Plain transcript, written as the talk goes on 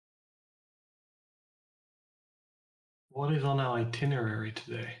What is on our itinerary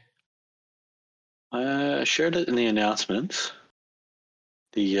today? I shared it in the announcements.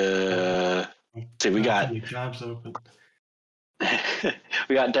 We got Too many tabs open.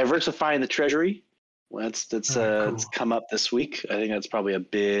 we got diversifying the Treasury. Well, that's Cool. it's come up this week. I think that's probably a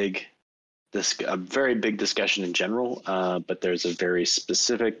very big discussion in general. But there's a very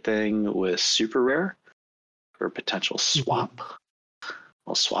specific thing with SuperRare for a potential swap.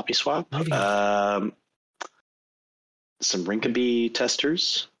 Well, swappy swap. Some Rinkeby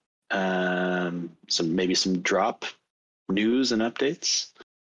testers. Some drop news and updates.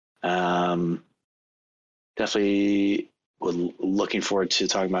 Definitely looking forward to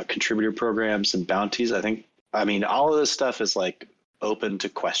talking about contributor programs and bounties. I mean, all of this stuff is like open to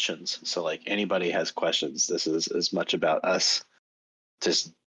questions. So like anybody has questions, this is as much about us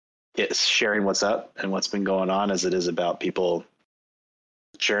just sharing what's up and what's been going on as it is about people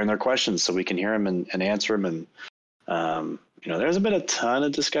sharing their questions so we can hear them and answer them. And, there's been a ton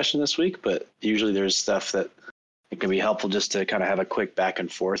of discussion this week, but usually there's stuff that it can be helpful just to kind of have a quick back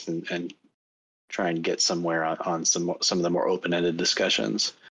and forth and try and get somewhere on some of the more open-ended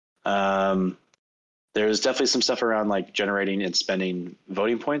discussions. There's definitely some stuff around like generating and spending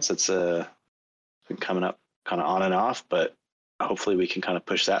voting points that's been coming up kind of on and off, but hopefully we can kind of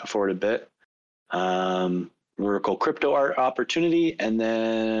push that forward a bit. Miracle crypto art opportunity, and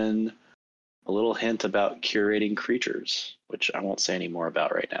then a little hint about curating creatures, which I won't say any more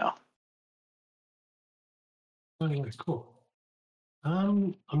about right now. Oh, yeah, cool.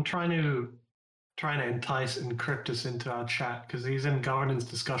 I'm trying to entice Encryptus into our chat because he's in governance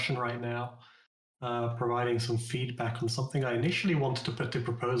discussion right now, providing some feedback on something I initially wanted to put to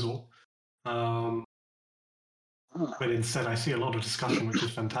proposal. But instead I see a lot of discussion, which is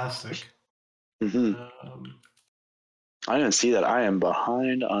fantastic. Mm-hmm. I didn't see that. I am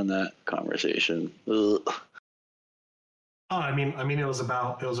behind on that conversation. Ugh. Oh, I mean, it was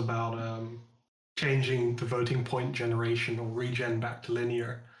about changing the voting point generation or regen back to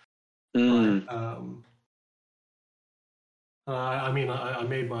linear. Right. I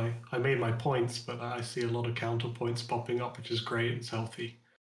made my points, but I see a lot of counterpoints popping up, which is great. It's healthy,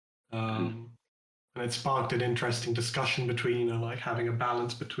 and it sparked an interesting discussion between like having a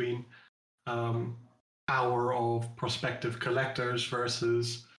balance between power of prospective collectors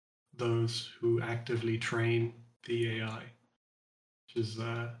versus those who actively train the AI, which is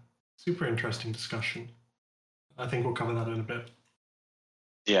a super interesting discussion. I think we'll cover that in a bit.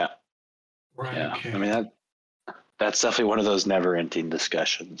 Yeah. Right. Yeah. Okay. I mean that's definitely one of those never-ending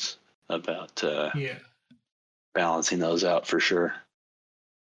discussions about balancing those out for sure.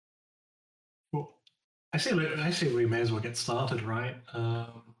 Well, I say we may as well get started, right?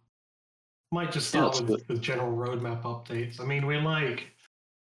 Might just start with general roadmap updates. I mean, we're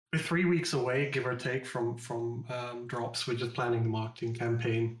 3 weeks away, give or take, from drops. We're just planning the marketing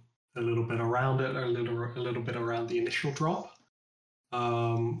campaign a little bit around it, or a little bit around the initial drop,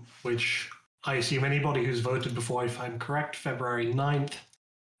 which I assume anybody who's voted before, if I'm correct, February 9th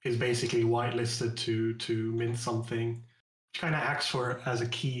is basically whitelisted to mint something, which kind of acts as a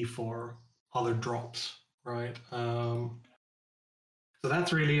key for other drops, right? So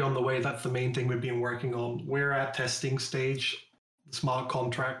that's really on the way. That's the main thing we've been working on. We're at testing stage. The smart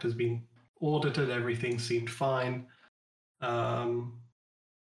contract has been audited. Everything seemed fine,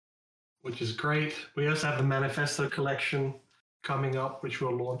 which is great. We also have the manifesto collection coming up, which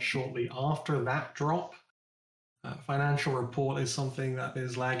we'll launch shortly after that drop. Financial report is something that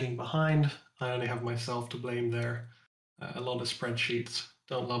is lagging behind. I only have myself to blame there. A lot of spreadsheets.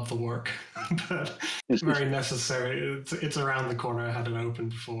 Don't love the work, but it's very necessary. It's around the corner. I had it open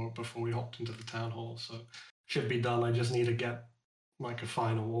before we hopped into the town hall, so should be done. I just need to get like a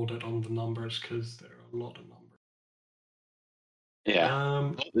final audit on the numbers because there are a lot of numbers.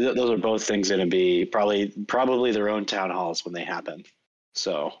 Yeah, those are both things going to be probably their own town halls when they happen.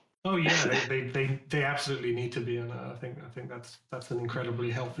 So. Oh yeah, they absolutely need to be, and I think that's an incredibly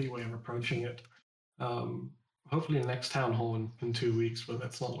healthy way of approaching it. Hopefully the next town hall in 2 weeks, but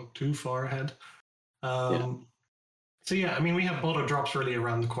let's not look too far ahead. So yeah, I mean, we have border drops really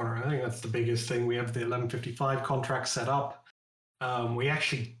around the corner. I think that's the biggest thing. We have the 1155 contract set up. We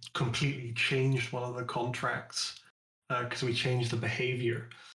actually completely changed one of the contracts because we changed the behavior.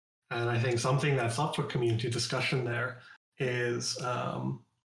 And I think something that's up for community discussion there is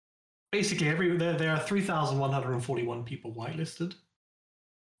basically there are 3,141 people whitelisted,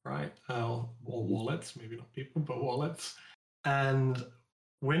 right? Or wallets, maybe not people, but wallets. And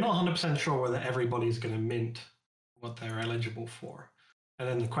we're not 100% sure whether everybody's going to mint what they're eligible for. And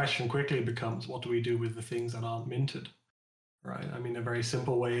then the question quickly becomes, what do we do with the things that aren't minted, right? I mean, a very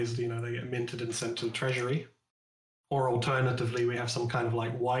simple way is, they get minted and sent to the Treasury, or alternatively, we have some kind of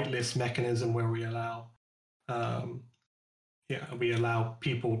like whitelist mechanism where we allow, we allow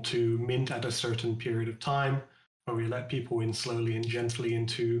people to mint at a certain period of time, where we let people in slowly and gently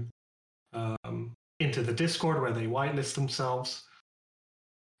into the Discord where they whitelist themselves.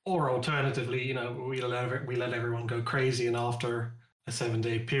 Or alternatively, we let everyone go crazy, and after a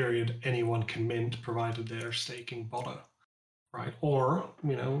 7-day period, anyone can mint provided they're staking Bodo, right? Or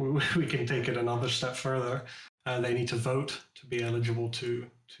we can take it another step further. They need to vote to be eligible to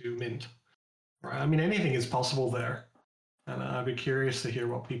mint, right? I mean, anything is possible there, and I'd be curious to hear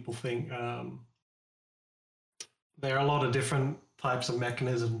what people think. There are a lot of different types of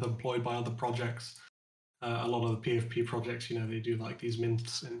mechanisms employed by other projects. A lot of the PFP projects, they do like these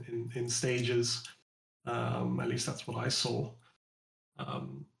mints in stages. At least that's what I saw.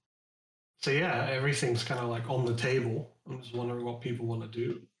 So yeah, everything's kind of like on the table. I'm just wondering what people want to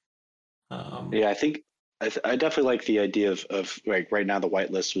do. Yeah, I think I definitely like the idea of like right now the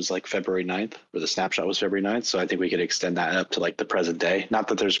whitelist was like February 9th, or the snapshot was February 9th. So I think we could extend that up to like the present day. Not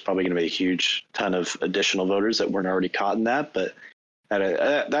that there's probably going to be a huge ton of additional voters that weren't already caught in that, but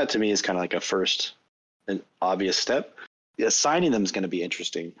that to me is kind of like a first an obvious step. Yeah, signing them is going to be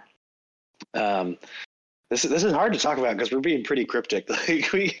interesting. This is hard to talk about because we're being pretty cryptic.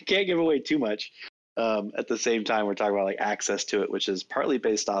 Like we can't give away too much. At the same time, we're talking about like access to it, which is partly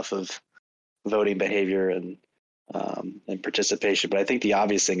based off of voting behavior and participation. But I think the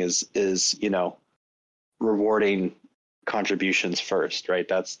obvious thing is rewarding contributions first, right?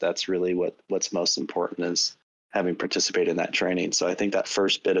 That's really what's most important is having participated in that training. So I think that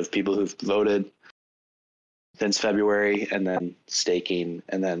first bit of people who've voted since February, and then staking,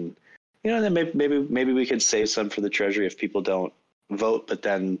 and then then maybe we could save some for the Treasury if people don't vote. But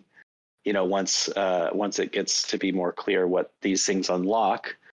then once it gets to be more clear what these things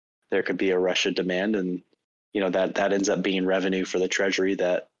unlock, there could be a rush of demand, and that ends up being revenue for the Treasury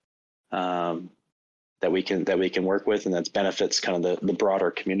that we can work with, and that benefits kind of the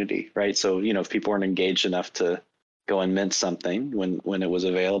broader community, right? So if people weren't engaged enough to go and mint something when it was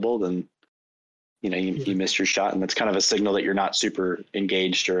available, then you missed your shot, and that's kind of a signal that you're not super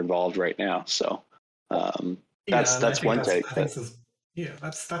engaged or involved right now. So that's one take. That's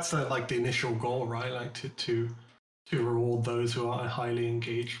like the initial goal, right? Like to reward those who are highly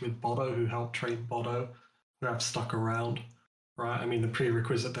engaged with Bodo, who help trade Bodo, who have stuck around, right? I mean, the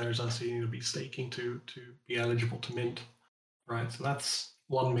prerequisite there is also you need to be staking to be eligible to mint, right? So that's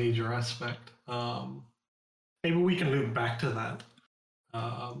one major aspect. Maybe we can loop back to that.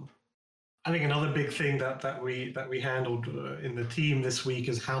 I think another big thing that we handled in the team this week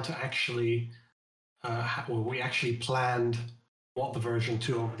is how to actually, we actually planned what the version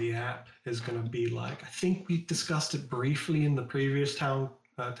 2 of the app is going to be like. I think we discussed it briefly in the previous town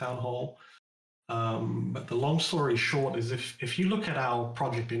hall, but the long story short is if you look at our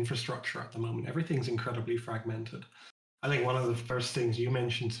project infrastructure at the moment, everything's incredibly fragmented. I think one of the first things you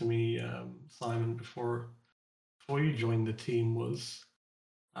mentioned to me, Simon, before you joined the team was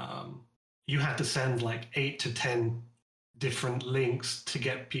you had to send like 8 to 10 different links to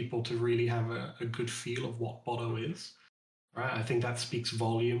get people to really have a good feel of what Bodo is, right? I think that speaks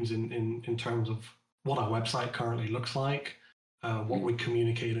volumes in terms of what our website currently looks like, what we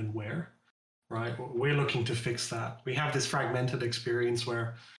communicate and where, right? We're looking to fix that. We have this fragmented experience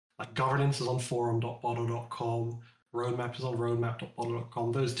where like governance is on forum.bodo.com, roadmap is on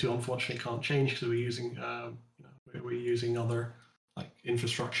roadmap.bodo.com. Those two unfortunately can't change because we're using other like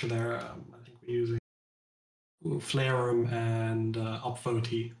infrastructure there. I think we're using Flareum and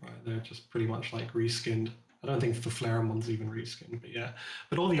Upvote, right? They're just pretty much like reskinned. I don't think the Flareum one's even reskinned, but yeah.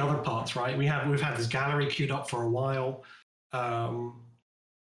 But all the other parts, right? We've had this gallery queued up for a while. The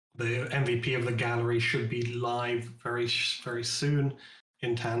MVP of the gallery should be live very, very soon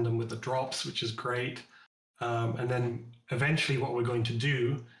in tandem with the drops, which is great. And then eventually what we're going to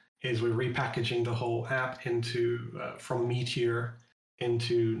do is we're repackaging the whole app into from Meteor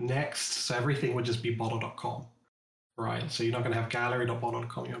into Next. So everything would just be bodo.com, right? So you're not going to have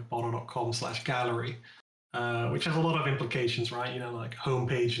gallery.bodo.com, you have bodo.com/gallery, which has a lot of implications, right? Like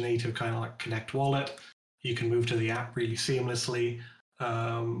homepage native kind of like Connect Wallet. You can move to the app really seamlessly.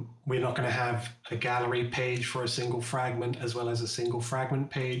 We're not going to have a gallery page for a single fragment as well as a single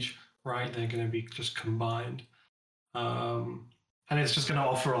fragment page, right? They're going to be just combined. And it's just going to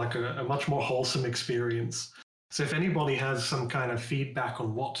offer like a much more wholesome experience. So if anybody has some kind of feedback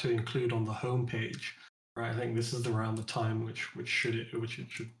on what to include on the homepage, right, I think this is around the time which it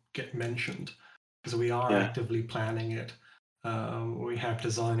should get mentioned, because we are actively planning it. We have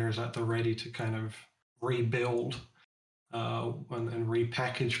designers at the ready to kind of rebuild and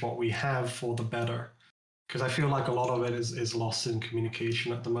repackage what we have for the better. because I feel like a lot of it is lost in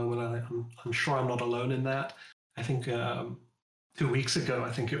communication at the moment. I'm sure I'm not alone in that. I think 2 weeks ago,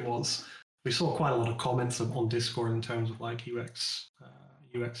 I think it was, we saw quite a lot of comments on Discord in terms of like UX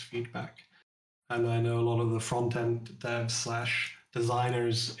feedback. And I know a lot of the front end devs slash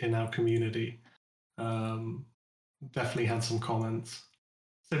designers in our community definitely had some comments.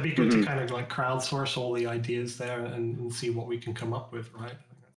 So it'd be good to kind of like crowdsource all the ideas there and see what we can come up with, right? I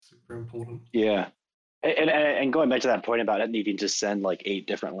think that's super important. Yeah. And going back to that point about it needing to send like 8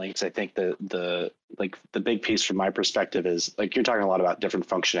 different links, I think the big piece from my perspective is like you're talking a lot about different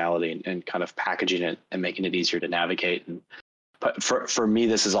functionality and kind of packaging it and making it easier to navigate. But for me,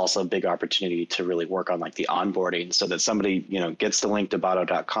 this is also a big opportunity to really work on like the onboarding so that somebody, gets the link to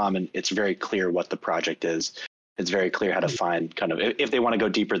Bado.com and it's very clear what the project is. It's very clear how to find kind of, if they want to go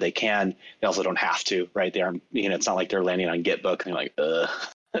deeper, they can. They also don't have to, right? They aren't, it's not like they're landing on Gitbook and they're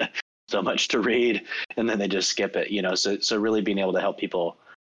like, so much to read, and then they just skip it, so really being able to help people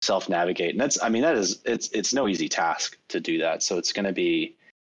self-navigate. And it's no easy task to do that. So it's going to be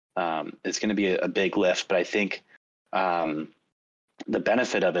a big lift, but I think the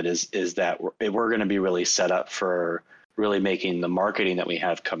benefit of it is that we're going to be really set up for really making the marketing that we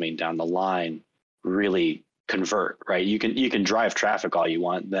have coming down the line really convert, right? You can drive traffic all you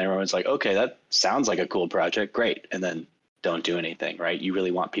want, then everyone's like, okay, that sounds like a cool project, great, and then don't do anything, right? You really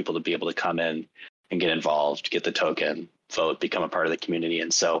want people to be able to come in and get involved, get the token, vote, become a part of the community.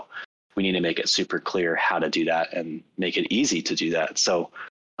 And so we need to make it super clear how to do that and make it easy to do that. So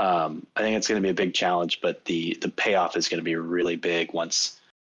I think it's going to be a big challenge, but the payoff is going to be really big once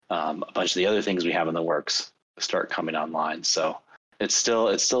a bunch of the other things we have in the works start coming online. So it's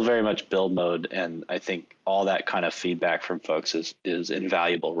still very much build mode, and I think all that kind of feedback from folks is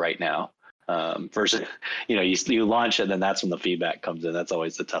invaluable right now. Versus, you launch it and then that's when the feedback comes in. That's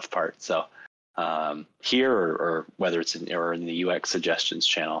always the tough part. So here or whether it's in the UX suggestions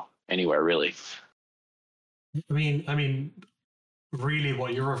channel, anywhere really. I mean, really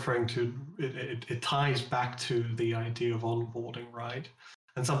what you're referring to, it ties back to the idea of onboarding, right?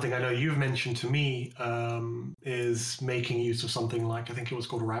 And something I know you've mentioned to me is making use of something like, I think it was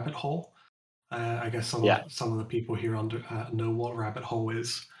called Rabbit Hole. I guess some of the people here know what Rabbit Hole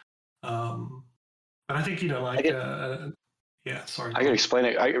is. But I think, sorry. I can explain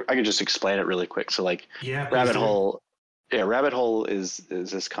it. I can just explain it really quick. So like Rabbit Hole is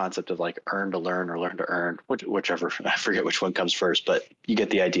this concept of like earn to learn or learn to earn, whichever, I forget which one comes first, but you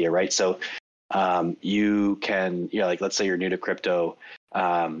get the idea, right? So you can, like, let's say you're new to crypto,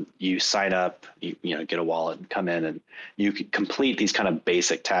 you sign up, you get a wallet and come in and you can complete these kind of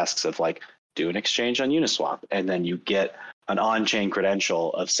basic tasks of like do an exchange on Uniswap. And then you get an on-chain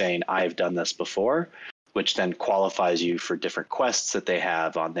credential of saying, I've done this before, which then qualifies you for different quests that they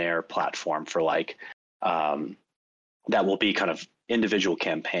have on their platform for like, that will be kind of individual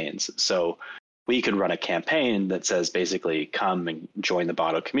campaigns. So we could run a campaign that says basically come and join the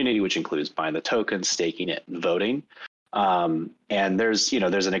Bado community, which includes buying the token, staking it, and voting. And there's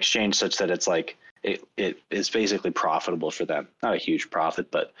an exchange such that it's like, it is basically profitable for them. Not a huge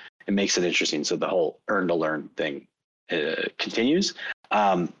profit, but it makes it interesting. So the whole earn to learn thing continues.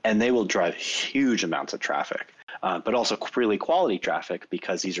 And they will drive huge amounts of traffic, but also really quality traffic,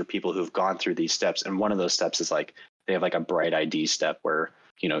 because these are people who've gone through these steps. And one of those steps is like, they have like a bright ID step where,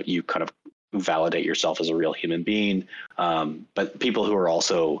 you kind of validate yourself as a real human being. But people who are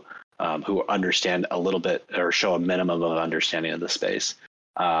also, who understand a little bit or show a minimum of understanding of the space.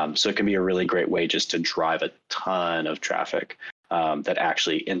 So it can be a really great way just to drive a ton of traffic that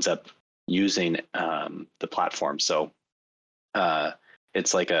actually ends up using the platform. So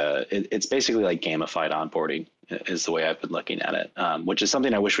it's like it's basically like gamified onboarding is the way I've been looking at it, which is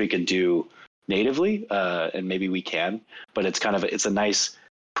something I wish we could do natively, and maybe we can, but it's a nice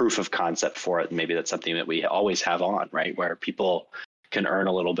proof of concept for it. And maybe that's something that we always have on, right? Where people can earn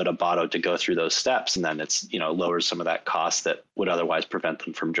a little bit of Bado to go through those steps. And then it's, lowers some of that cost that would otherwise prevent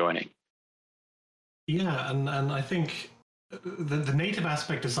them from joining. Yeah. And I think the native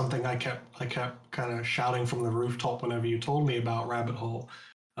aspect is something I kept kind of shouting from the rooftop whenever you told me about Rabbit Hole.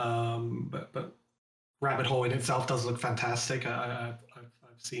 But Rabbit Hole in itself does look fantastic. I've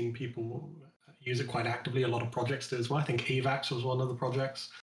seen people use it quite actively. A lot of projects do as well. I think AVAX was one of the projects.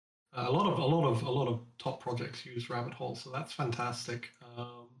 A lot of top projects use Rabbit Hole, so that's fantastic.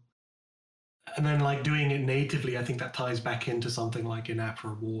 And then like doing it natively, I think that ties back into something like in-app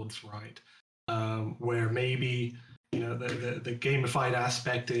rewards, right? Where maybe the gamified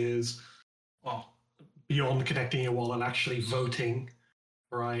aspect is, well, beyond connecting your wallet, actually voting,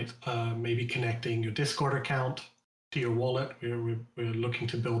 right? Maybe connecting your Discord account to your wallet. We're looking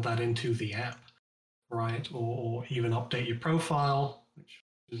to build that into the app, right? Or even update your profile, which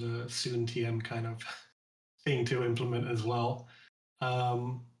is a soon TM kind of thing to implement as well.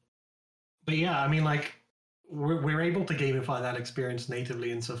 But yeah, I mean, like we're able to gamify that experience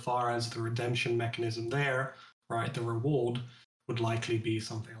natively insofar as the redemption mechanism there, right? The reward would likely be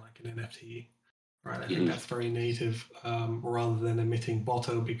something like an NFT, right? I think that's very native rather than emitting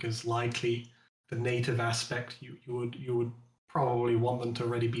Botto, because likely the native aspect you would probably want them to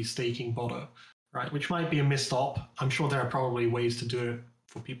already be staking Botto, right? Which might be a missed op. I'm sure there are probably ways to do it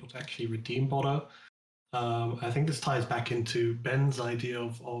for people to actually redeem Botto. I think this ties back into Ben's idea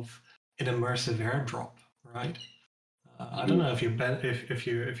of an immersive airdrop, right? I don't know if you're Ben, if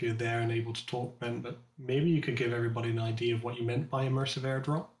you're there and able to talk, Ben, but maybe you could give everybody an idea of what you meant by immersive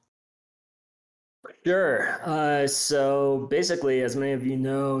airdrop. Sure. So basically, as many of you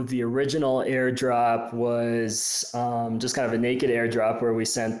know, the original airdrop was just kind of a naked airdrop where we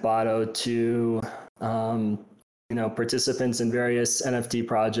sent Botto to participants in various NFT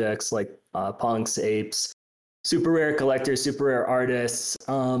projects like punks, apes, SuperRare collectors, SuperRare artists,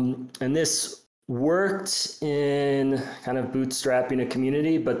 and this worked in kind of bootstrapping a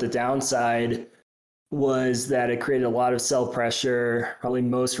community, but the downside was that it created a lot of sell pressure. Probably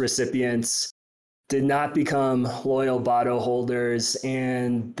most recipients did not become loyal Botto holders,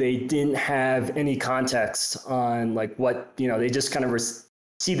 and they didn't have any context on like what, they just kind of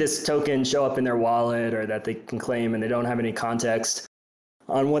see this token show up in their wallet or that they can claim, and they don't have any context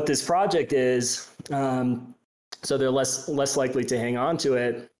on what this project is. So they're less likely to hang on to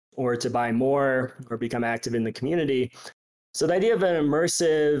it or to buy more or become active in the community. So the idea of an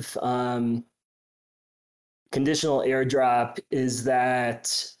immersive conditional airdrop is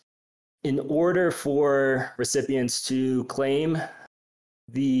that in order for recipients to claim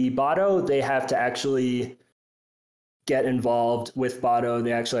the Botto, they have to actually get involved with Botto.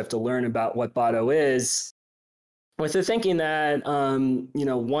 They actually have to learn about what Botto is, with the thinking that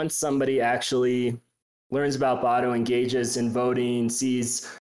once somebody actually learns about Botto, engages in voting,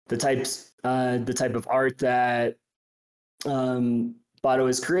 sees the type of art that Botto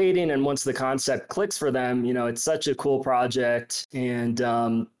is creating, and once the concept clicks for them, it's such a cool project, and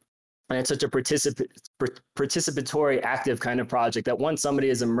it's such a participatory, active kind of project that once somebody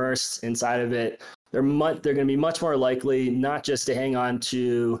is immersed inside of it, they're going to be much more likely not just to hang on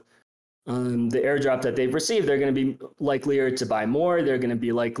to the airdrop that they've received. They're going to be likelier to buy more. They're going to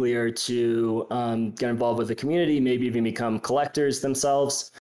be likelier to get involved with the community, maybe even become collectors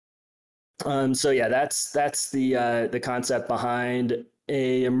themselves. So yeah, that's the concept behind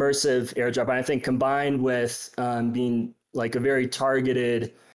a immersive airdrop. And I think combined with being like a very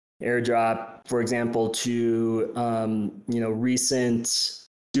targeted airdrop, for example, to recent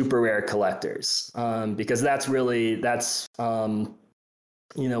SuperRare collectors, because that's one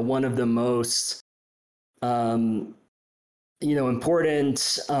of the most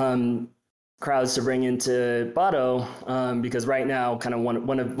important crowds to bring into Botto, because right now, kind of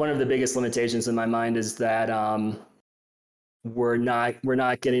one of the biggest limitations in my mind is that we're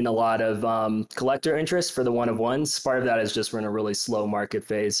not getting a lot of collector interest for the one of ones. Part of that is just we're in a really slow market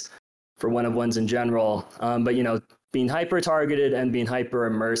phase for one of ones in general. But being hyper targeted and being hyper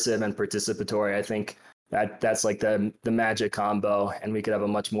immersive and participatory, I think that's like the magic combo, and we could have a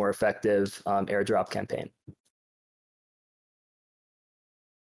much more effective airdrop campaign.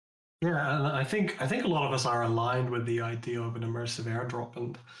 Yeah, and I think a lot of us are aligned with the idea of an immersive airdrop,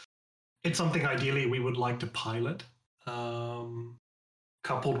 and it's something ideally we would like to pilot,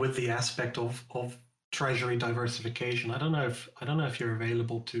 coupled with the aspect of treasury diversification. I don't know if you're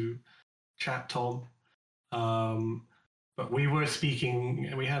available to chat, Tom, but we were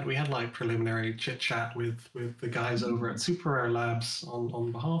speaking. We had like preliminary chit chat with the guys over at SuperRare Labs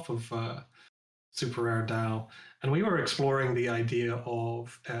on behalf of SuperRare DAO. And we were exploring the idea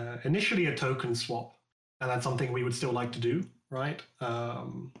of initially a token swap. And that's something we would still like to do, right? A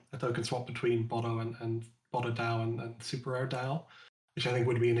token swap between Botto and Botto DAO and SuperRare DAO, which I think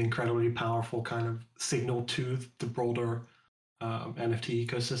would be an incredibly powerful kind of signal to the broader NFT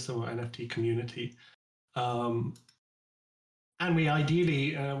ecosystem or NFT community. And we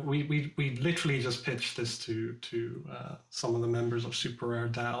ideally, we literally just pitched this to some of the members of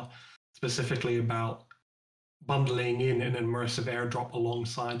SuperRare DAO, specifically about bundling in an immersive airdrop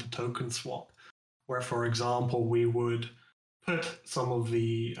alongside the token swap, where, for example, we would put some of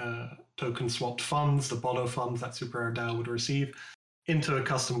the token swapped funds, the Botto funds that SuperRare DAO would receive, into a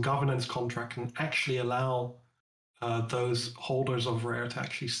custom governance contract and actually allow those holders of Rare to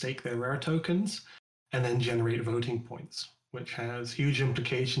actually stake their Rare tokens and then generate voting points, which has huge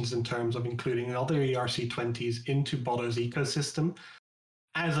implications in terms of including other ERC20s into Botto's ecosystem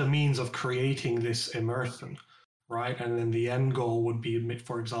as a means of creating this immersion, right? And then the end goal would be,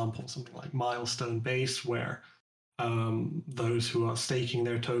 for example, something like milestone based, where those who are staking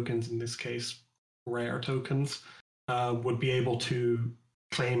their tokens, in this case, rare tokens, would be able to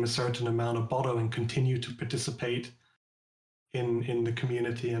claim a certain amount of BOTO and continue to participate in the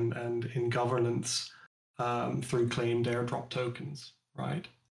community and in governance through claimed airdrop tokens, right?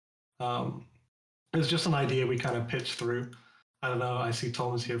 It's just an idea we kind of pitched through. I don't know. I see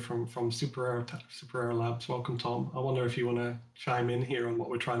Tom is here from SuperRare Labs. Welcome, Tom. I wonder if you want to chime in here on what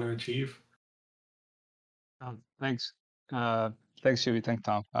we're trying to achieve. Thanks. Thanks, Shuby. Thanks,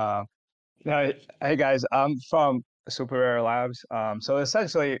 Tom. Hey guys, I'm from SuperRare Labs. So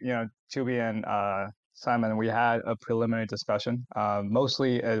essentially, Shuby and Simon, we had a preliminary discussion.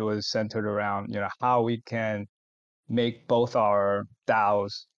 Mostly it was centered around, how we can make both our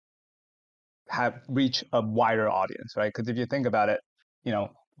DAOs reach a wider audience, right? Because if you think about it,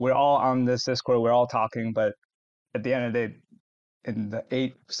 we're all on this Discord, we're all talking, but at the end of the day, in the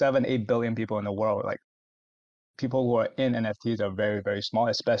 8 billion people in the world, like people who are in NFTs are very, very small,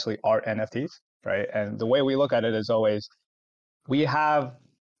 especially art NFTs, right? And the way we look at it is always, we have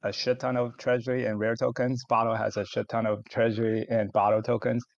a shit ton of Treasury and rare tokens. BOTO has a shit ton of Treasury and BOTO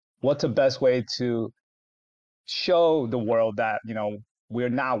tokens. What's the best way to show the world that, we're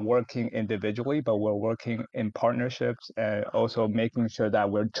not working individually, but we're working in partnerships, and also making sure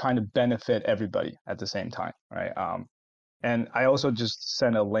that we're trying to benefit everybody at the same time, right? And I also just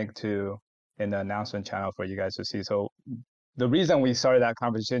sent a link in the announcement channel for you guys to see. So the reason we started that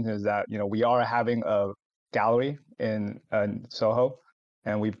conversation is that, we are having a gallery in Soho,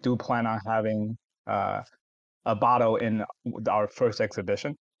 and we do plan on having a BOTO in our first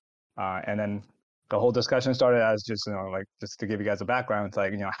exhibition. And then the whole discussion started as just, just to give you guys a background, it's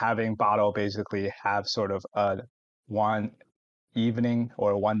like, having BOTO basically have sort of a one evening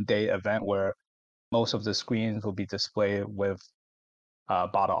or one day event where most of the screens will be displayed with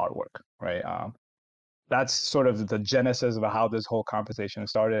BOTO artwork, right? That's sort of the genesis of how this whole conversation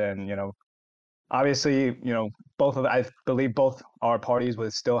started. And, obviously, I believe both our parties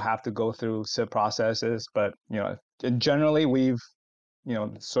would still have to go through SIP processes, but, generally we've,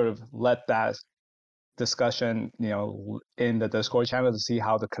 sort of let that discussion, in the Discord channel to see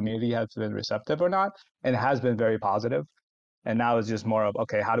how the community has been receptive or not. And it has been very positive. And now it's just more of,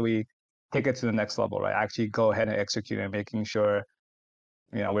 okay, how do we take it to the next level, right? Actually go ahead and execute and making sure,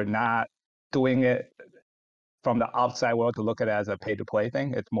 we're not doing it from the outside world to look at it as a pay to play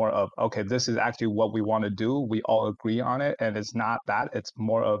thing. It's more of, okay, this is actually what we want to do. We all agree on it. And it's not that. It's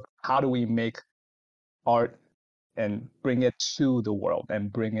more of, how do we make art and bring it to the world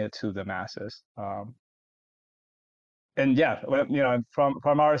and bring it to the masses? And yeah,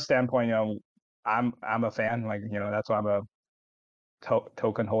 from our standpoint, I'm a fan. Like, that's why I'm a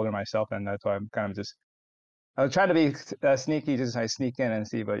token holder myself, and that's why I'm kind of just. I was trying to be sneaky, just I sneak in and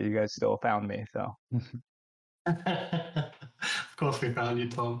see, but you guys still found me. So. Of course, we found you,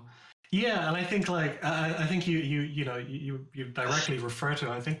 Tom. Yeah, and I think I think you directly refer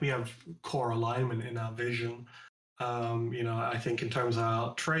to. I think we have core alignment in our vision. I think in terms of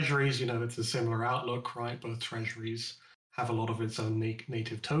our treasuries, it's a similar outlook, right? Both treasuries have a lot of its own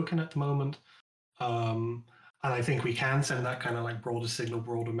native token at the moment. And I think we can send that kind of like broader signal,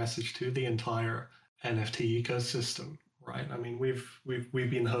 broader message to the entire NFT ecosystem, right? I mean, we've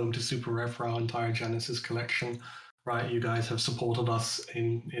been home to SuperRare for our entire Genesis collection, right? You guys have supported us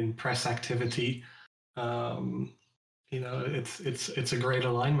in press activity. It's a great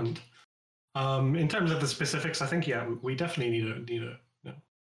alignment. In terms of the specifics, I think we definitely need to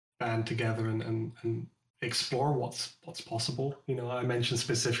band together and explore what's possible. I mentioned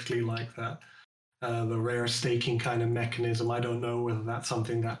specifically like that the rare staking kind of mechanism. I don't know whether that's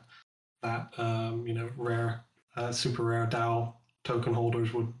something that rare super rare DAO token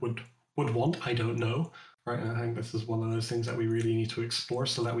holders would want. I don't know, right? And I think this is one of those things that we really need to explore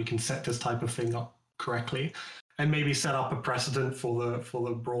so that we can set this type of thing up correctly, and maybe set up a precedent for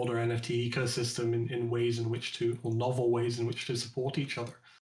the broader NFT ecosystem in ways in which to, or novel ways in which to support each other.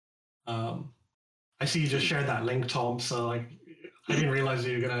 I see you just shared that link, Tom. So I didn't realize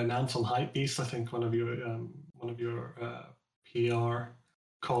you were going to announce on Hypebeast. I think one of your PR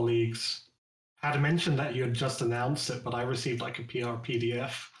colleagues had mentioned that you had just announced it, but I received like a PR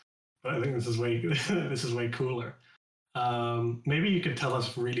PDF. But I think this is way cooler. Maybe you could tell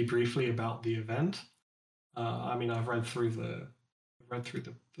us really briefly about the event. I mean, I've read through the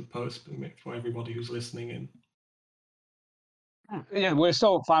post, but for everybody who's listening in. Yeah, we're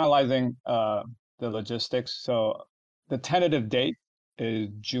still finalizing the logistics. So the tentative date is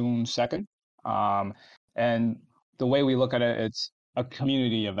June 2nd. And the way we look at it, it's a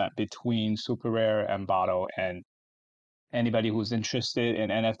community event between SuperRare and Botto and anybody who's interested in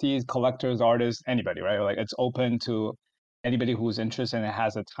NFTs, collectors, artists, anybody, right? Like it's open to anybody who's interested and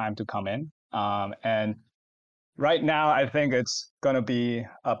has the time to come in. And right now, I think it's going to be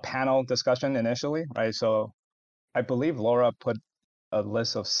a panel discussion initially, right? So I believe Laura put a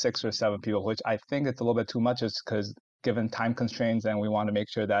list of 6 or 7 people, which I think it's a little bit too much, just because given time constraints, and we want to make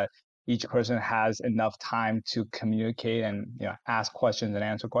sure that each person has enough time to communicate and ask questions and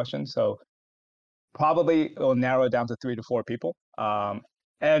answer questions. So probably it will narrow it down to 3 to 4 people,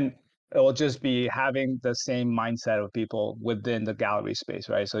 and it will just be having the same mindset of people within the gallery space,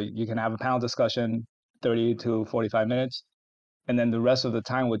 right? So you can have a panel discussion, 30 to 45 minutes, and then the rest of the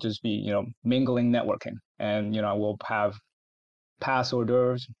time would just be mingling, networking, and we'll have pass hors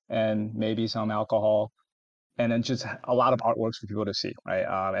d'oeuvres and maybe some alcohol, and then just a lot of artworks for people to see,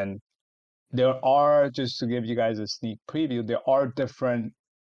 right? And there are, just to give you guys a sneak preview, there are different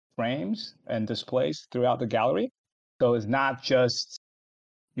frames and displays throughout the gallery. So it's not just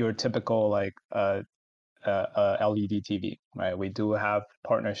your typical like LED TV, right? We do have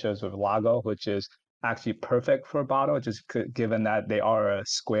partnerships with Lago, which is actually perfect for Botto, just given that they are a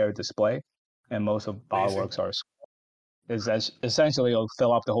square display, and most of Botto works are essentially it'll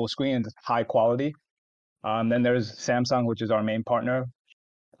fill up the whole screen and high quality. Then there's Samsung, which is our main partner.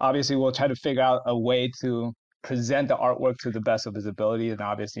 Obviously, we'll try to figure out a way to present the artwork to the best of its ability, and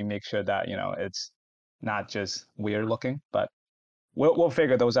obviously make sure that it's not just weird looking, but we'll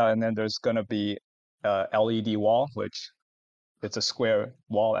figure those out. And then there's going to be a LED wall, which it's a square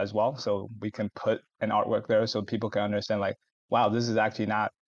wall as well, so we can put an artwork there so people can understand, like, wow, this is actually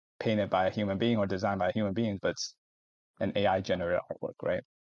not painted by a human being or designed by a human being, but it's an AI generated artwork, right?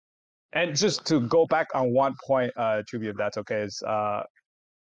 And just to go back on one point, Truby, if that's okay, is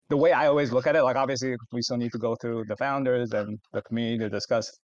the way I always look at it, like obviously we still need to go through the founders and the community to discuss,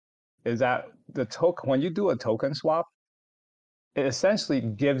 is that the token, when you do a token swap, it essentially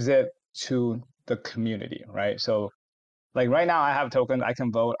gives it to the community, right? So like right now I have tokens, I can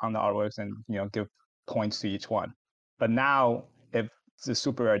vote on the artworks and give points to each one. But now if the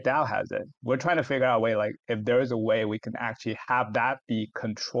SuperRare DAO has it, we're trying to figure out a way, like if there is a way we can actually have that be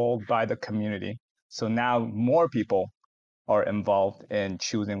controlled by the community. So now more people are involved in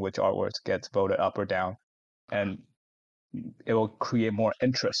choosing which artworks gets voted up or down, and it will create more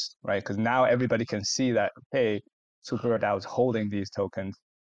interest, right? Because now everybody can see that, hey, SuperRare DAO is holding these tokens.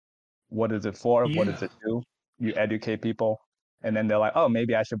 What is it for? Yeah. What does it do? You educate people, and then they're like, oh,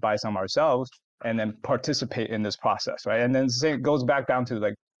 maybe I should buy some ourselves, and then participate in this process, right? And then it goes back down to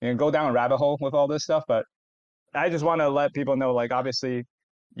like, go down a rabbit hole with all this stuff. But I just want to let people know, like, obviously,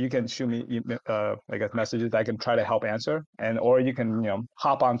 you can shoot me, I guess, messages that I can try to help answer, or you can,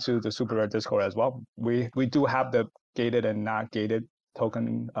 hop onto the SuperRare Discord as well. We do have the gated and not gated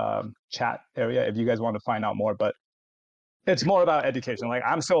token chat area if you guys want to find out more. But it's more about education. Like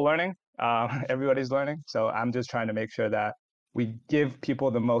I'm still learning. Everybody's learning. So I'm just trying to make sure that we give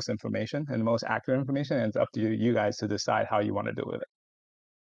people the most information and the most accurate information, and it's up to you guys to decide how you want to do with it.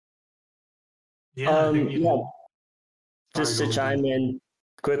 Yeah, I think just to chime in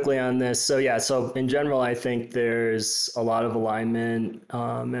quickly on this. So yeah, so in general, I think there's a lot of alignment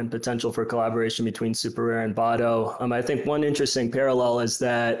and potential for collaboration between SuperRare and Botto. I think one interesting parallel is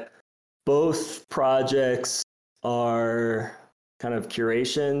that both projects are kind of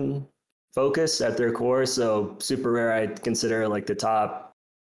curation focused at their core. So SuperRare, I'd consider like the top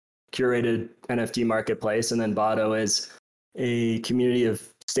curated NFT marketplace, and then Botto is a community of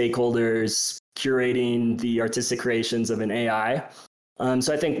stakeholders curating the artistic creations of an AI.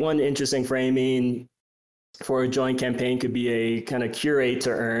 So I think one interesting framing for a joint campaign could be a kind of curate to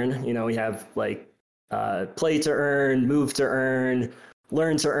earn. We have like play to earn, move to earn,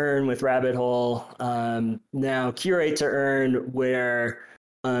 learn to earn with Rabbit Hole. Now curate to earn, where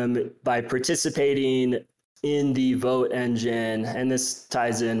by participating in the vote engine, and this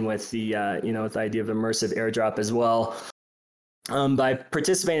ties in with the with the idea of immersive airdrop as well. By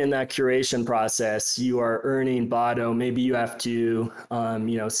participating in that curation process, you are earning Botto. Maybe you have to,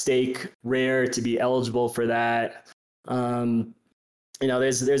 stake Rare to be eligible for that.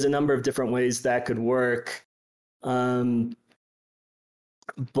 There's a number of different ways that could work.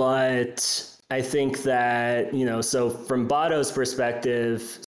 But I think that, so from Botto's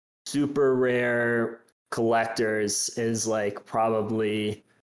perspective, SuperRare collectors is like probably,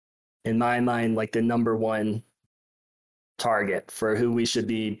 in my mind, like the number one target for who we should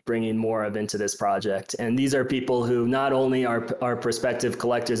be bringing more of into this project. And these are people who not only are prospective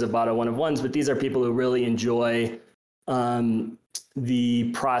collectors of Botto 1 of 1s, but these are people who really enjoy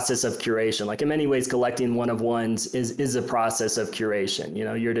the process of curation. Like in many ways, collecting one of ones is a process of curation. You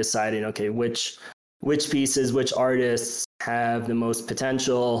know, you're deciding, okay, which pieces, which artists have the most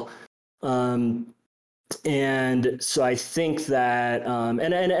potential. And so I think that,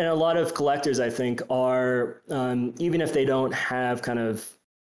 and a lot of collectors, I think, are, even if they don't have kind of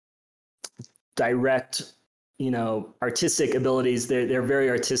direct, artistic abilities, they're very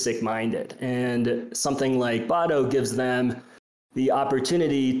artistic minded. And something like Botto gives them the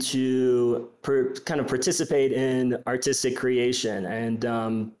opportunity to kind of participate in artistic creation.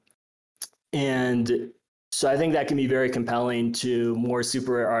 And so I think that can be very compelling to more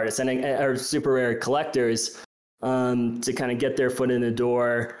super rare artists or super rare collectors, to kind of get their foot in the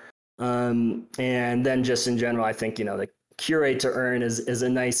door. And then just in general, I think, the curate to earn is a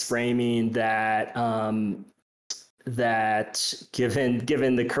nice framing that, that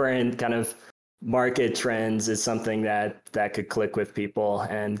given the current kind of market trends is something that could click with people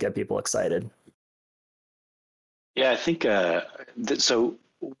and get people excited. Yeah, I think so.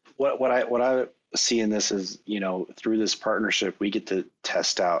 What I see in this is, through this partnership, we get to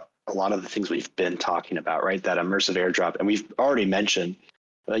test out a lot of the things we've been talking about, right? That immersive airdrop, and we've already mentioned,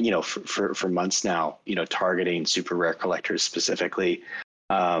 for months now, targeting super rare collectors specifically.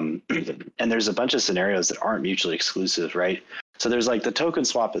 And there's a bunch of scenarios that aren't mutually exclusive, right? So there's like the token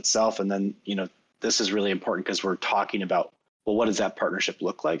swap itself, and then, this is really important because we're talking about, well, what does that partnership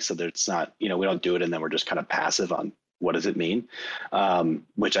look like? So that it's not, we don't do it and then we're just kind of passive on what does it mean,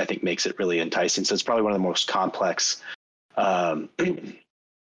 which I think makes it really enticing. So it's probably one of the most complex,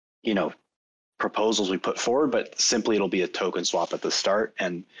 proposals we put forward, but simply it'll be a token swap at the start,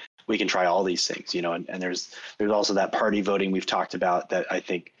 and we can try all these things, and there's also that party voting we've talked about that I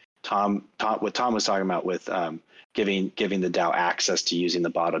think what Tom was talking about with giving the DAO access to using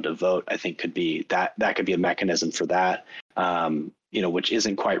the Botto to vote, I think could be that could be a mechanism for that, which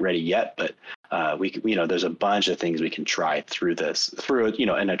isn't quite ready yet, but there's a bunch of things we can try through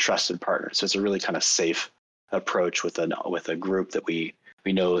and a trusted partner. So it's a really kind of safe approach with a group that we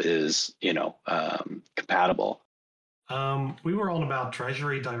know is compatible. We were on about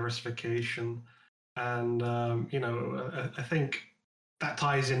Treasury diversification, and I think that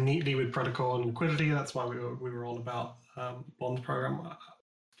ties in neatly with protocol and liquidity. That's why we were all about bond program.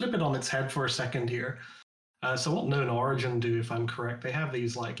 Flip it on its head for a second here. So what Known Origin do, if I'm correct, they have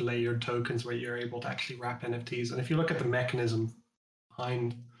these like layered tokens where you're able to actually wrap NFTs. And if you look at the mechanism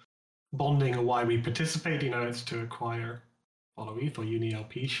behind bonding and why we participate, it's to acquire Botto ETH or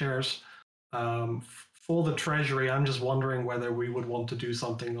UniLP shares. For the Treasury, I'm just wondering whether we would want to do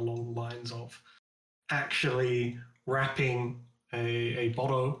something along the lines of actually wrapping a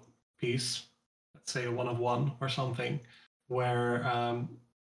Botto piece, let's say a 1 of 1 or something, where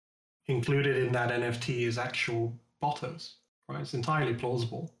included in that NFT is actual Bottos, right? It's entirely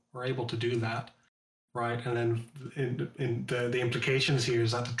plausible. We're able to do that, right? And then in the implications here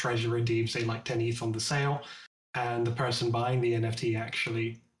is that the Treasury redeems, say, like 10 ETH on the sale, and the person buying the NFT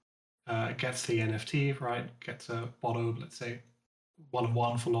actually gets the NFT, right? Gets a Botto, let's say 1 of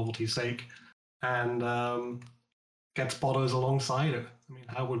 1 for novelty's sake, and gets Bottos alongside it. I mean,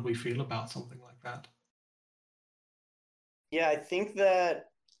 how would we feel about something like that? Yeah, I think that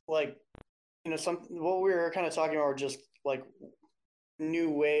what we were kind of talking about were just like new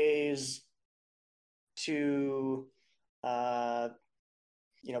ways to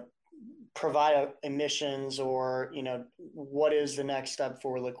provide emissions, or what is the next step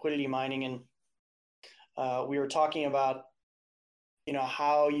for liquidity mining. And we were talking about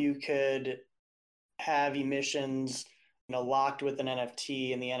how you could have emissions locked with an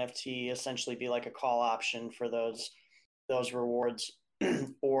NFT, and the NFT essentially be like a call option for those rewards,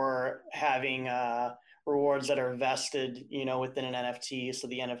 or having rewards that are vested within an NFT, so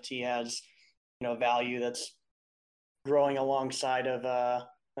the NFT has value that's growing alongside of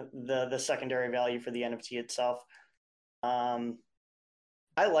the secondary value for the NFT itself.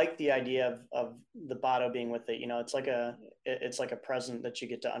 I like the idea of the Botto being with it. It's like a present that you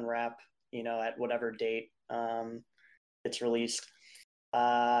get to unwrap at whatever date it's released.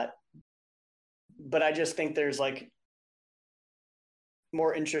 But I just think there's like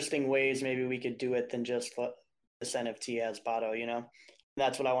more interesting ways maybe we could do it than just what this NFT as Botto,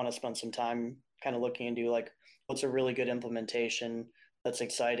 That's what I want to spend some time kind of looking into, like what's a really good implementation that's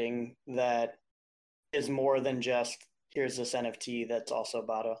exciting, that is more than just here's this NFT that's also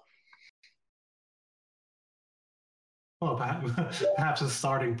Botto. Well, perhaps a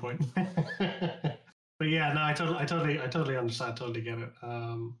starting point. But yeah, no, I totally understand, totally get it.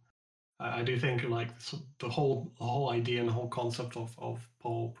 I do think like the whole idea and the whole concept of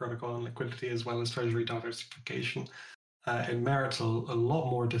Pole protocol and liquidity, as well as Treasury diversification, it merits a lot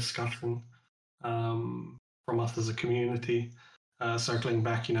more discussion from us as a community. Circling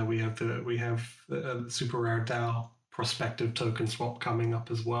back, we have the SuperRare DAO prospective token swap coming up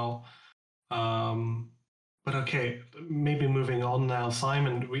as well. But okay, maybe moving on now,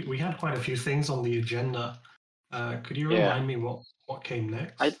 Simon. We had quite a few things on the agenda. Could you remind me what came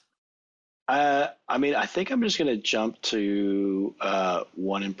next? I think I'm just going to jump to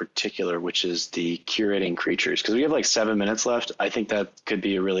one in particular, which is the curating creatures, because we have like 7 minutes left. I think that could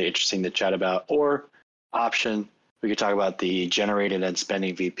be really interesting to chat about. Or option, we could talk about the generated and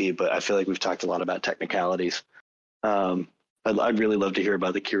spending VP, but I feel like we've talked a lot about technicalities. I'd really love to hear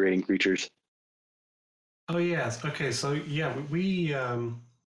about the curating creatures. Oh yes. Okay. So yeah,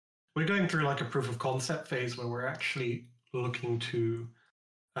 we're going through like a proof of concept phase where we're actually looking to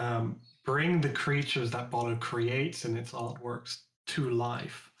bring the creatures that Bono creates in its artworks to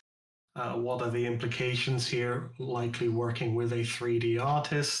life. What are the implications here? Likely working with a 3D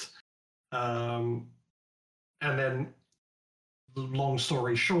artist. And then, long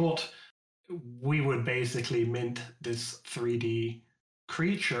story short, we would basically mint this 3D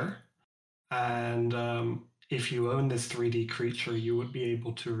creature. And if you own this 3D creature, you would be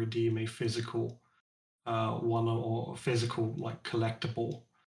able to redeem a physical one or physical like collectible,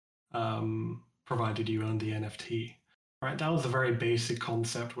 provided you own the NFT. Right, that was a very basic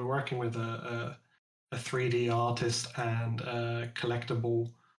concept. We're working with a 3D artist and a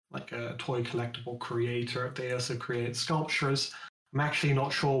collectible, like a toy collectible creator. They also create sculptures. I'm actually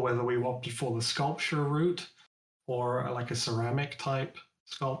not sure whether we opted for the sculpture route or like a ceramic type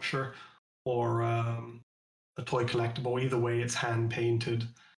sculpture or a toy collectible. Either way, it's hand painted,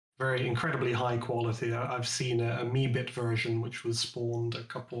 very incredibly high quality. I've seen a Meebit version which was spawned a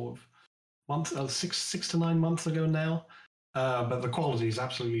couple of months, 6 to 9 months ago now, but the quality is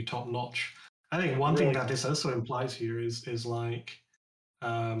absolutely top notch. I think one thing that this also implies here is like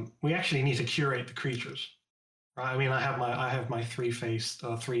we actually need to curate the creatures, right? I mean, I have my three-faced,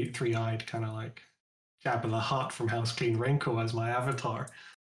 three-eyed kind of like Jabba the Hutt from House Clean Wrinkle as my avatar,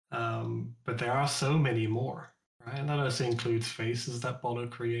 but there are so many more, right? And that also includes faces that Bono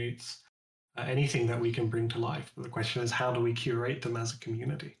creates, anything that we can bring to life. But the question is, how do we curate them as a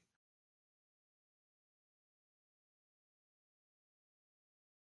community?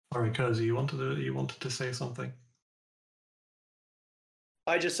 Sorry, Cozy, you wanted to say something?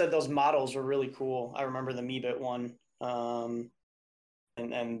 I just said those models were really cool. I remember the Meebit one, and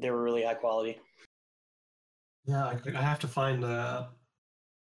they were really high quality. Yeah, I have to find. I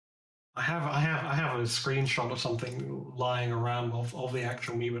have a screenshot of something lying around of the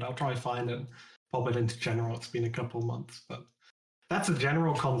actual Meebit. I'll try to find it, pop it into general. It's been a couple of months, but that's a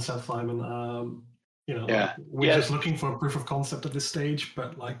general concept, Simon. Like we're just looking for a proof of concept at this stage,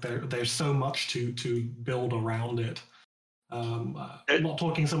 but like there's so much to build around it. I'm not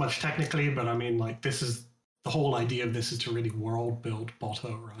talking so much technically, but I mean, like, this is the whole idea of this is to really world build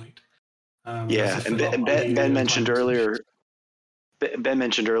Botto, right? And Ben mentioned earlier. Ben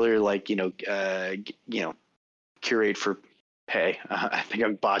mentioned earlier, like curate for pay. I think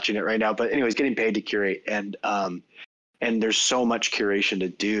I'm botching it right now, but anyways, getting paid to curate, and there's so much curation to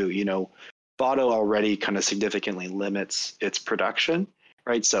do. Botto already kind of significantly limits its production,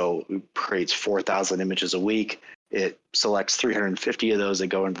 right? So it creates 4,000 images a week. It selects 350 of those that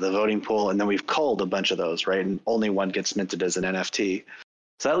go into the voting pool, and then we've culled a bunch of those, right? And only one gets minted as an NFT.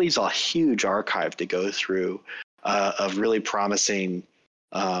 So that leaves a huge archive to go through of really promising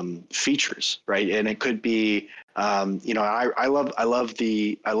features, right? And it could be, I love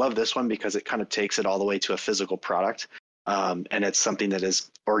this one because it kind of takes it all the way to a physical product, and it's something that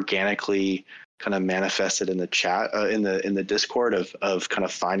is organically kind of manifested in the chat, in the Discord of kind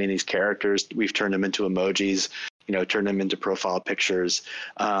of finding these characters. We've turned them into emojis, turned them into profile pictures,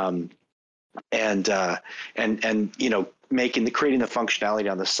 and creating the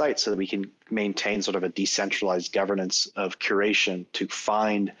functionality on the site so that we can maintain sort of a decentralized governance of curation to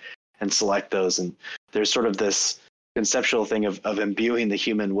find and select those. And there's sort of this conceptual thing of imbuing the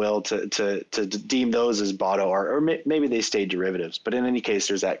human will to deem those as Botto, or maybe they stay derivatives. But in any case,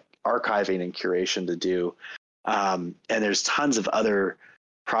 there's that archiving and curation to do. And there's tons of other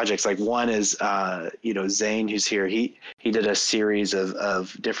projects. Like one is, Zane, who's here, he did a series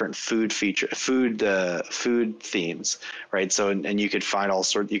of different food themes, right? So, and you could find all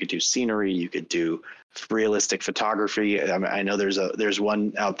sorts, you could do scenery, you could do realistic photography. I know there's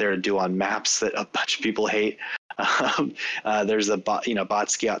one out there to do on maps that a bunch of people hate. There's a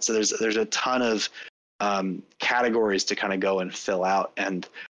Basquiat. So there's a ton of categories to kind of go and fill out, and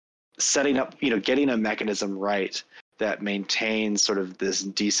setting up, getting a mechanism right that maintains sort of this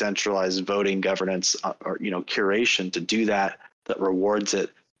decentralized voting governance or curation to do that rewards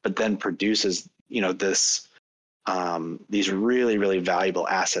it, but then produces this these really, really valuable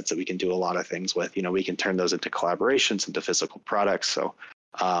assets that we can do a lot of things with. We can turn those into collaborations, into physical products. So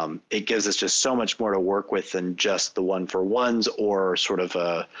it gives us just so much more to work with than just the one for ones or sort of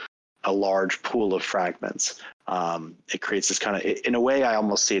a large pool of fragments. It creates this kind of, in a way, I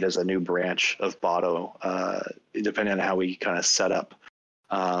almost see it as a new branch of Botto, depending on how we kind of set up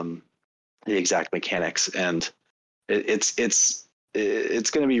the exact mechanics. And it's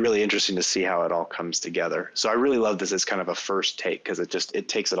going to be really interesting to see how it all comes together. So I really love this as kind of a first take, because it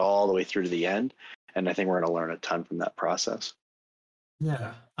takes it all the way through to the end. And I think we're going to learn a ton from that process.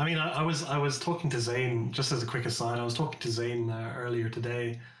 Yeah, I mean, I was talking to Zane, just as a quick aside. I was talking to Zane earlier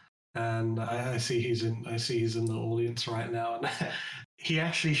today, and I see he's in the audience right now, and he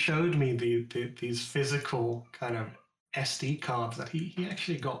actually showed me these physical kind of SD cards that he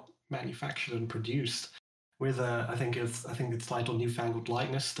actually got manufactured and produced with I think it's titled Newfangled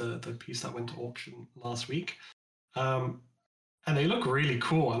Likeness, the piece that went to auction last week. And they look really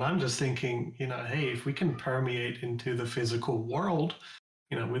cool. And I'm just thinking, hey, if we can permeate into the physical world,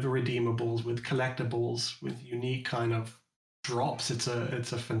 with redeemables, with collectibles, with unique kind of drops, it's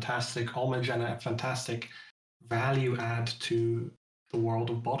a fantastic homage and a fantastic value add to the world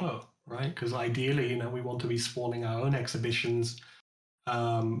of Botto, right? Because ideally, we want to be spawning our own exhibitions,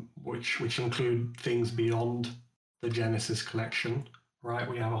 which include things beyond the Genesis collection, right?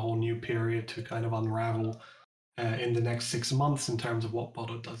 We have a whole new period to kind of unravel in the next 6 months in terms of what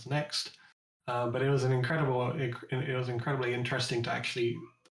Botto does next. But it was incredibly interesting to actually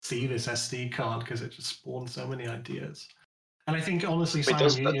see this SD card, because it just spawned so many ideas. And I think honestly,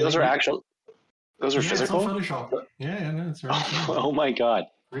 Wait, Simon, those are actual. Those are physical. It's on Photoshop. Yeah, no, it's really cool. Oh my god!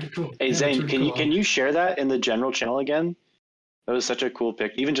 Really cool. Hey, yeah, Zane, really can you share that in the general channel again? That was such a cool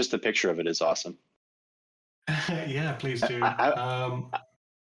pic. Even just the picture of it is awesome. Yeah, please do.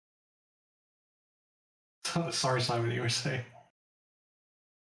 Sorry, Simon, you were saying.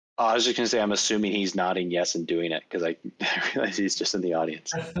 I was just going to say, I'm assuming he's nodding yes and doing it, because I realize he's just in the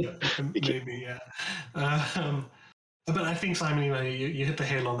audience. Maybe, yeah. But I think, Simon, you hit the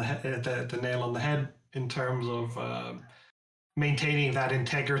nail on the head. The nail on the head in terms of maintaining that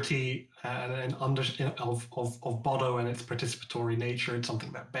integrity and of Botto and its participatory nature. It's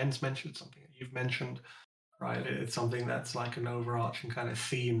something that Ben's mentioned, something that you've mentioned, right? It's something that's like an overarching kind of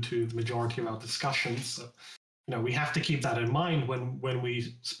theme to the majority of our discussions. So, we have to keep that in mind when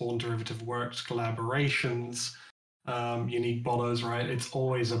we spawn derivative works, collaborations, unique Bottos, right? It's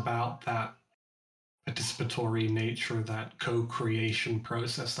always about that participatory nature, that co-creation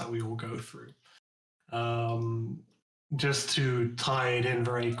process that we all go through. Just to tie it in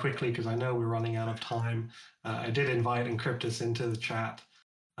very quickly, because I know we're running out of time, I did invite Encryptus into the chat.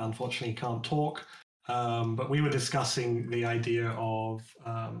 Unfortunately, he can't talk, but we were discussing the idea of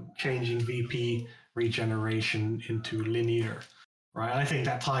changing VP regeneration into linear, right? I think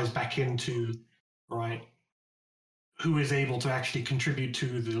that ties back into, right, who is able to actually contribute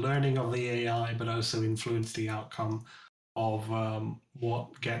to the learning of the AI, but also influence the outcome of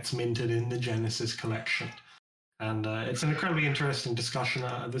what gets minted in the Genesis collection. And it's an incredibly interesting discussion.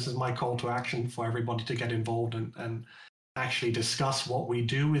 This is my call to action for everybody to get involved and actually discuss what we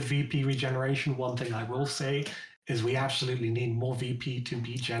do with VP regeneration. One thing I will say is we absolutely need more VP to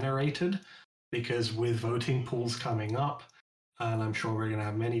be generated, because with voting pools coming up, and I'm sure we're going to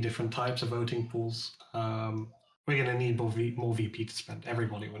have many different types of voting pools, we're going to need more VP to spend.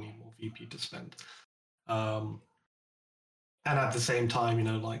 Everybody will need more VP to spend. And at the same time,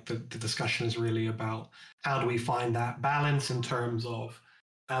 the discussion is really about how do we find that balance in terms of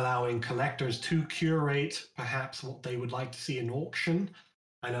allowing collectors to curate perhaps what they would like to see in auction.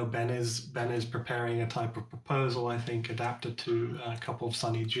 I know Ben is preparing a type of proposal, I think, adapted to a couple of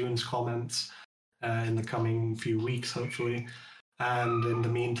Sunny June's comments in the coming few weeks, hopefully. And in the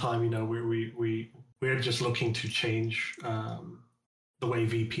meantime, we're just looking to change the way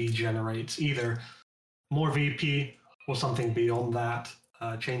VP generates, either more VP or something beyond that,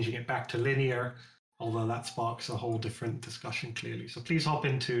 changing it back to linear, although that sparks a whole different discussion clearly. So please hop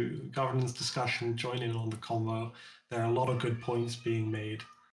into governance discussion, join in on the convo. There are a lot of good points being made.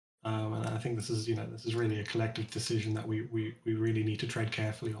 And I think this is really a collective decision that we really need to tread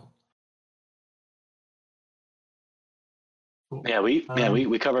carefully on. Cool. Yeah,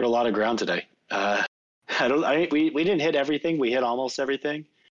 we covered a lot of ground today. We didn't hit everything. We hit almost everything.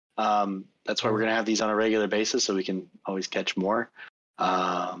 That's why we're gonna have these on a regular basis, so we can always catch more.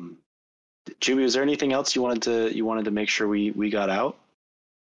 Juby, was there anything else you wanted to make sure we got out?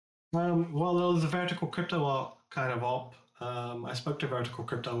 Well, there was a vertical crypto art kind of op. I spoke to vertical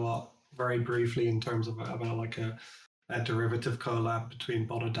crypto art very briefly in terms of about like a derivative collab between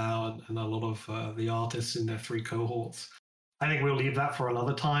BotterDAO and a lot of the artists in their 3 cohorts. I think we'll leave that for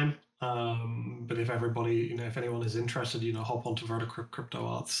another time. But if everybody, if anyone is interested, hop onto vertical crypto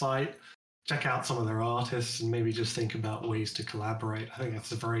art's site, check out some of their artists, and maybe just think about ways to collaborate. I think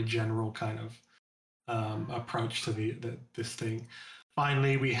that's a very general kind of approach to this thing.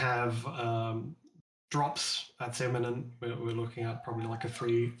 Finally, we have drops. That's imminent. We're looking at probably like a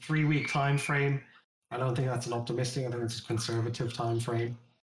three-week time frame. I don't think that's an optimistic. I think it's a conservative time frame.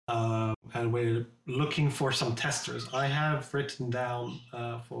 And we're looking for some testers. I have written down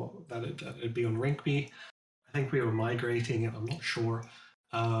for that it'd be on Rinkme. I think we were migrating it. I'm not sure.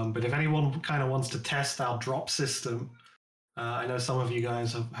 But if anyone kind of wants to test our drop system, I know some of you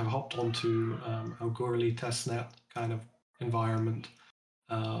guys have hopped onto our Goerli testnet kind of environment.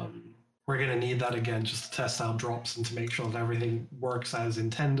 We're going to need that again just to test our drops and to make sure that everything works as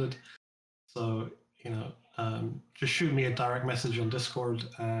intended. So, just shoot me a direct message on Discord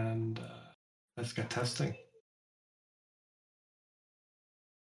and let's get testing.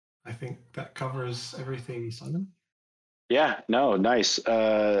 I think that covers everything, Simon. Yeah, no, nice.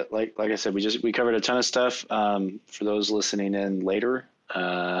 Like I said, we covered a ton of stuff. For those listening in later,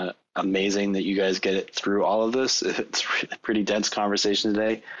 amazing that you guys get it through all of this. It's a pretty dense conversation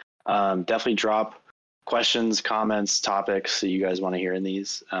today. Definitely drop questions, comments, topics that you guys want to hear in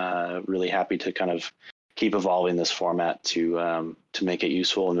these. Really happy to kind of keep evolving this format to make it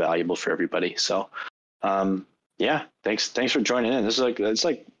useful and valuable for everybody. So, yeah, thanks for joining in. It's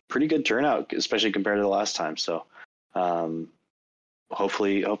like pretty good turnout, especially compared to the last time. So,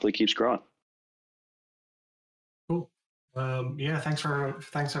 hopefully keeps growing. Cool. Yeah, thanks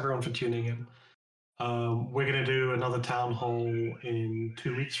everyone for tuning in. We're going to do another town hall in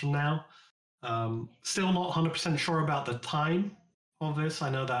 2 weeks from now. Still not 100% sure about the time of this. I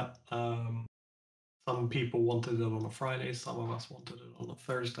know that some people wanted it on a Friday, some of us wanted it on a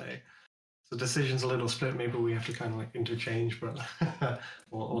Thursday. So decision's a little split. Maybe we have to kind of like interchange, but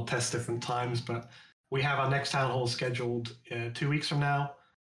or test different times. But we have our next town hall scheduled 2 weeks from now.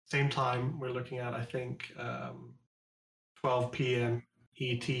 Same time. We're looking at, I think, 12 p.m.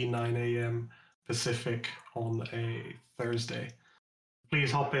 ET, 9 a.m. Pacific on a Thursday.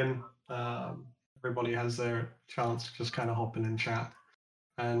 Please hop in. Everybody has their chance to just kind of hop in and chat.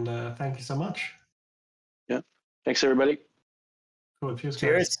 And thank you so much. Yeah. Thanks, everybody. Cool. Cheers.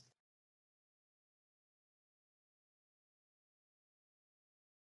 Cheers.